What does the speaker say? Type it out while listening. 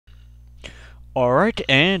Alright,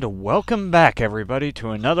 and welcome back everybody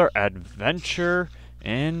to another adventure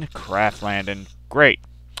in Craftland. And great,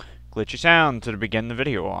 glitchy sound to begin the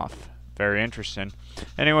video off. Very interesting.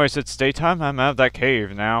 Anyways, it's daytime. I'm out of that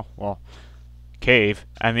cave now. Well, cave.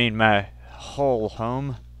 I mean my whole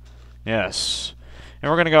home. Yes. And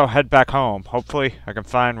we're gonna go head back home. Hopefully I can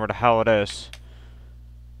find where the hell it is.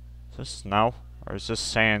 Is this snow? Or is this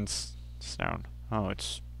snow? Oh,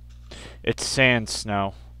 it's sand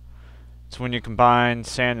snow. It's when you combine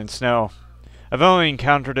sand and snow. I've only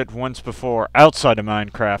encountered it once before, outside of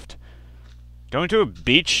Minecraft. Going to a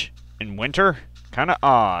beach in winter? Kinda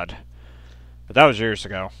odd. But that was years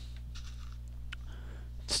ago.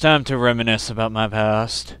 It's time to reminisce about my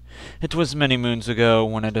past. It was many moons ago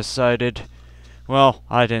when I decided... Well,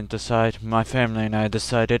 I didn't decide. My family and I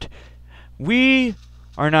decided. We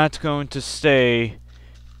are not going to stay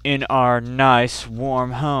in our nice,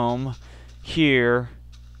 warm home here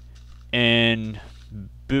in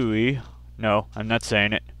Bowie. No, I'm not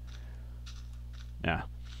saying it. No.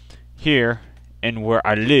 Here, and where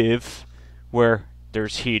I live, where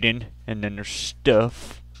there's heating, and then there's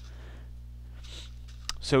stuff.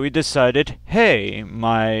 So we decided, hey,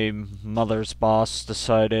 my mother's boss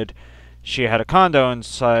decided she had a condo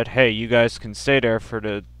inside, hey, you guys can stay there for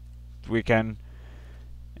the weekend.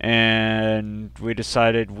 And we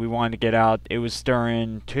decided we wanted to get out. It was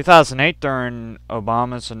during 2008, during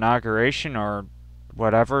Obama's inauguration or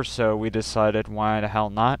whatever, so we decided why the hell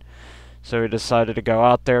not. So we decided to go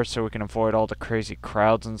out there so we can avoid all the crazy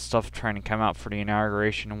crowds and stuff trying to come out for the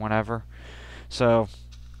inauguration and whatever. So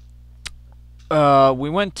we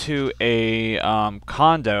went to a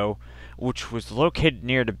condo which was located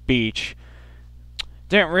near the beach.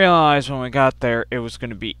 Didn't realize when we got there it was going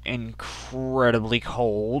to be incredibly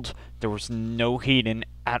cold. There was no heating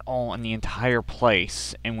at all in the entire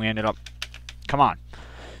place, and we ended up... Come on.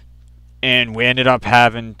 And we ended up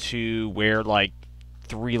having to wear like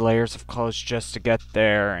 3 layers of clothes just to get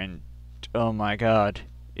there, and oh my god,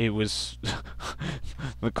 it was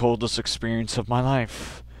the coldest experience of my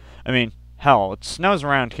life. I mean, hell, it snows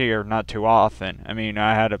around here not too often. I mean,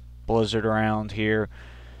 I had a blizzard around here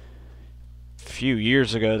few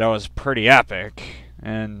years ago that was pretty epic,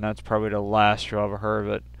 and that's probably the last you'll ever heard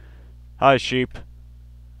of it. Hi, sheep.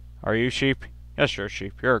 Are you sheep? Yes, you're a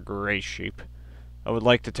sheep. You're a great sheep. I would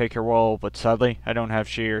like to take your wool, but sadly, I don't have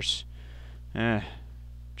shears.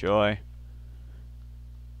 Joy.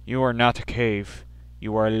 You are not a cave.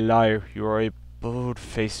 You are a liar. You are a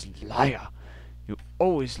bold-faced liar. You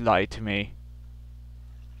always lie to me.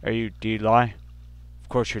 Do you lie? Of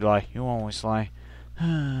course you lie. You always lie.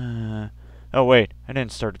 Oh wait, I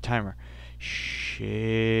didn't start a timer. Shit.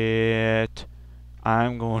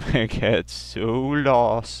 I'm gonna get so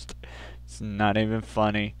lost. It's not even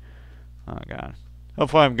funny. Oh god.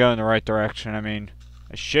 Hopefully I'm going the right direction. I mean,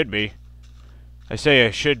 I should be. I say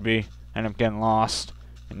I should be, and I'm getting lost.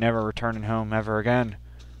 And never returning home ever again.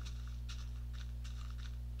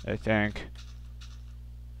 I think.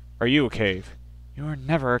 Are you a cave? You are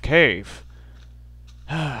never a cave.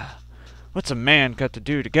 What's a man got to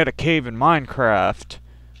do to get a cave in Minecraft?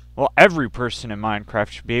 Well, every person in Minecraft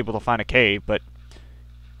should be able to find a cave, but...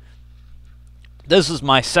 This is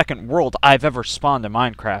my second world I've ever spawned in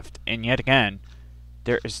Minecraft, and yet again,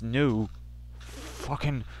 there is no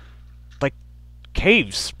fucking, like,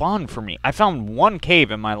 caves spawned for me. I found one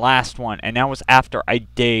cave in my last one, and that was after I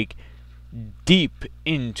dig deep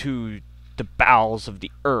into the bowels of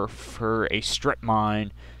the earth for a strip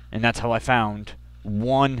mine, and that's how I found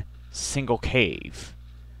one single cave.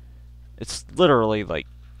 It's literally like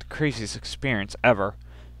the craziest experience ever.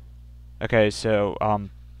 Okay, so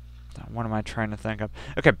what am I trying to think of?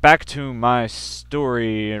 Okay, back to my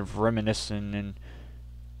story of reminiscing and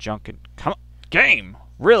junking. Come on, game,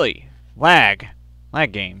 really? Lag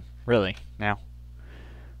game, really? Now,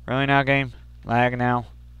 really now, game? Lag now,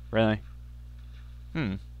 really?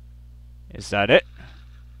 Is that it?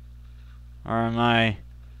 Or am I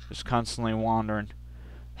just constantly wandering?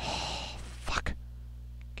 Oh, fuck.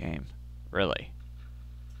 Game. Really.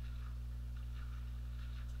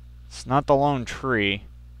 It's not the lone tree.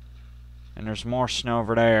 And there's more snow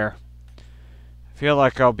over there. I feel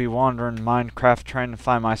like I'll be wandering Minecraft trying to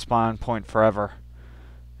find my spawn point forever.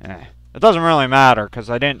 It doesn't really matter, because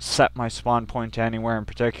I didn't set my spawn point to anywhere in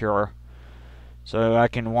particular. So I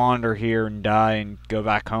can wander here and die and go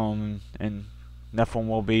back home, and nothing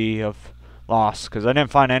will be of loss, because I didn't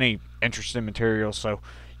find any interesting materials, so...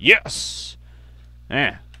 Yes!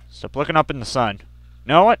 Stop looking up in the sun. You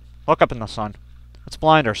know what? Look up in the sun. Let's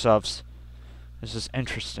blind ourselves. This is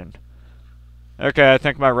interesting. Okay, I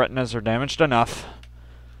think my retinas are damaged enough.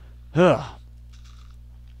 Ugh.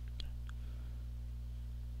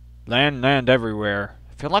 Land everywhere.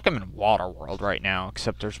 I feel like I'm in Waterworld right now,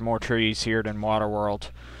 except there's more trees here than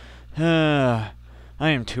Waterworld. I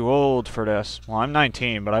am too old for this. Well, I'm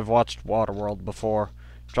 19, but I've watched Waterworld before.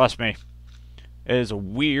 Trust me. It is a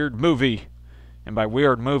weird movie. And by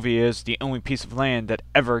weird movie is the only piece of land that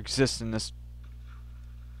ever exists in this.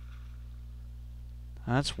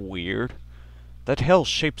 That's weird. That hill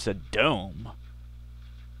shapes a dome.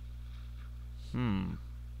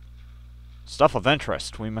 Stuff of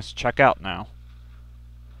interest we must check out now.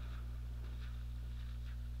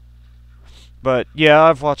 But yeah,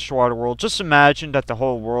 I've watched Waterworld. Just imagine that the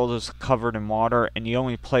whole world is covered in water and the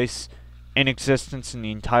only place in existence in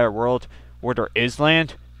the entire world where there is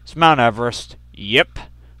land is Mount Everest. Yep,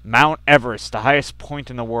 Mount Everest, the highest point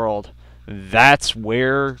in the world. That's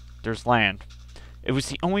where there's land. It was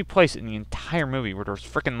the only place in the entire movie where there's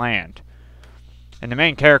frickin' land. And the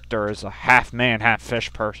main character is a half man, half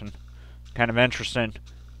fish person. Kind of interesting.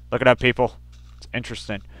 Look it up, people. It's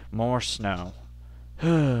interesting. More snow.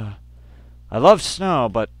 I love snow,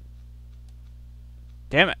 but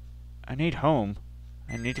damn it. I need home.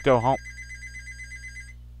 I need to go home.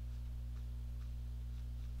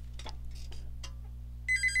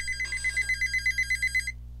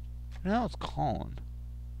 Now it's calling.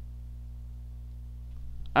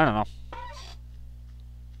 I don't know.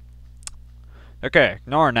 Okay,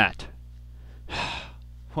 ignoring that.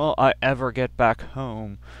 Will I ever get back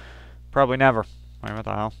home? Probably never. Wait, what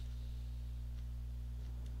the hell?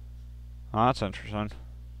 Oh, that's interesting. Is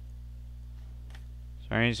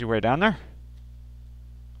there an easy way down there?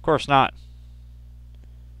 Of course not.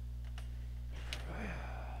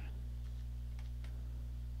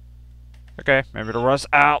 Okay, maybe the rust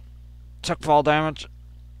out. Took fall damage.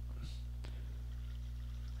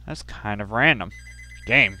 That's kind of random.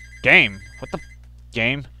 Game. What the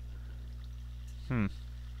game?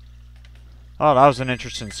 Oh, that was an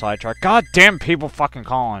interesting sidetrack. God damn people fucking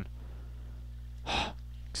calling.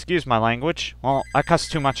 Excuse my language. Well, I cuss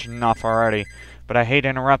too much enough already, but I hate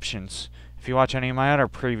interruptions. If you watch any of my other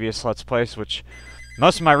previous Let's Plays, which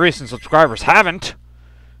most of my recent subscribers haven't,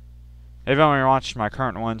 they've only watched my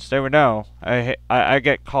current ones, they would know. I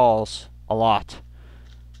get calls a lot.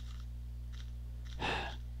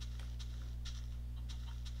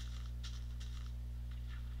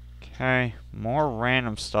 Okay, more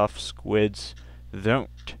random stuff, squids. Don't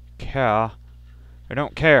care. I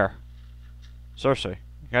don't care. Seriously,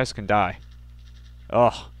 you guys can die.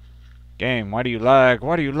 Ugh. Game, why do you lag?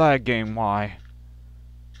 Why do you lag, game? Why?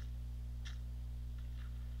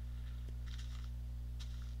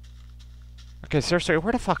 Okay, seriously,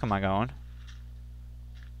 where the fuck am I going?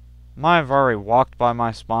 Might have already walked by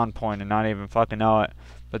my spawn point and not even fucking know it.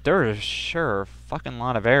 But there is sure a fucking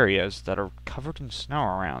lot of areas that are covered in snow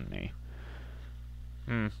around me.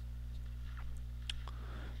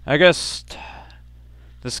 I guess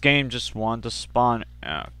this game just wanted to spawn.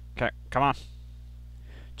 Okay, come on.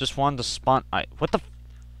 Just wanted to spawn. What the,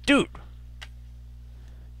 dude?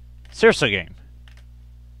 Seriously, game.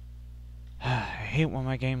 I hate when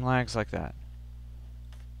my game lags like that.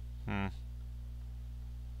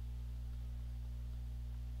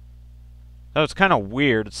 Oh, it's kind of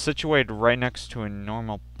weird. It's situated right next to a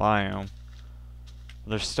normal biome.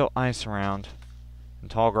 There's still ice around.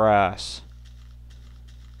 And tall grass.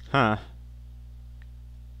 Huh.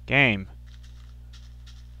 Game.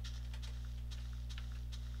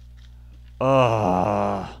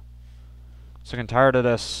 Ugh. Sick and tired of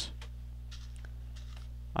this.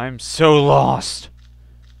 I'm so lost.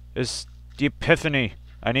 It's the epiphany.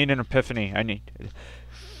 I need an epiphany. I need...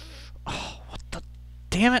 Oh, what the...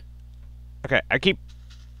 Damn it. Okay, I keep...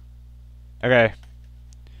 Okay.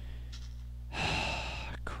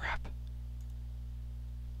 Crap.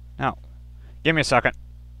 Now, give me a second.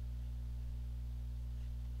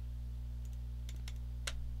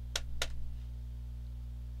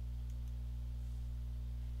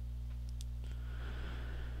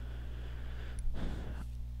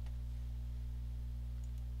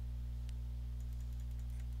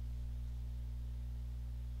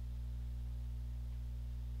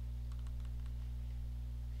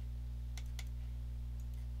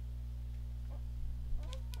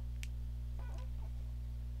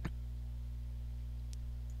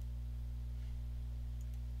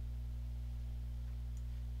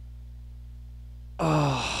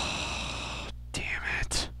 Oh, damn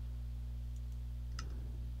it.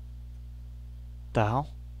 The hell?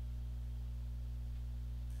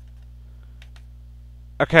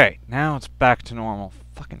 Okay, now it's back to normal.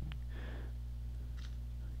 Fucking...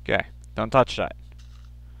 Okay, don't touch that.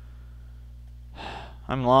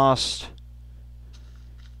 I'm lost.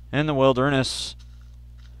 In the wilderness.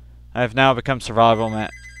 I have now become survival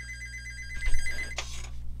man.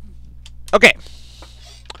 Okay.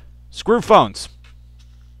 Screw phones.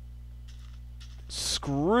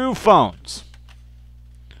 Screw phones.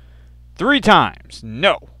 3 times.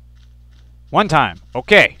 No. 1 time.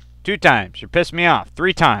 Okay. 2 times. You're pissing me off.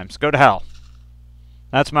 3 times. Go to hell.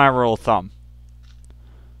 That's my rule of thumb.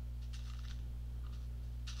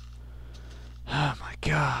 Oh my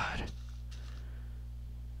god.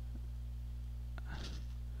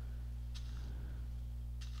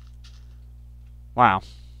 Wow.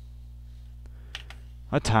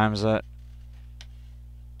 What time is it?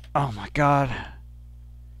 Oh my god.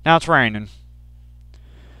 Now it's raining.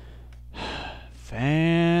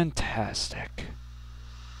 Fantastic.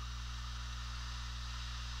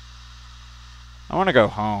 I want to go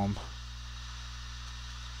home.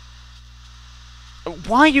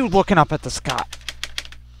 Why are you looking up at the sky?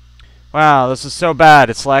 Wow, this is so bad.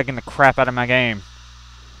 It's lagging the crap out of my game.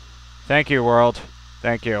 Thank you, world.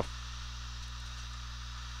 Thank you.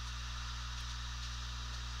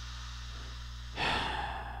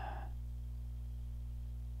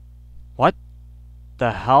 What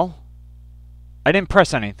the hell? I didn't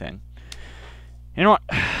press anything. You know what?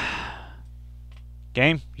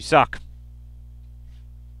 Game, you suck.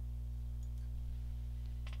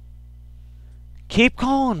 Keep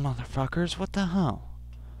calling, motherfuckers. What the hell?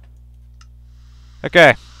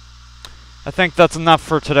 Okay. I think that's enough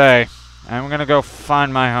for today. I'm gonna go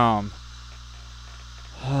find my home.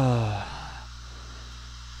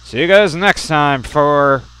 See you guys next time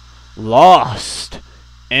for Lost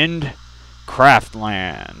in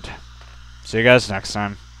Craftland. See you guys next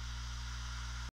time.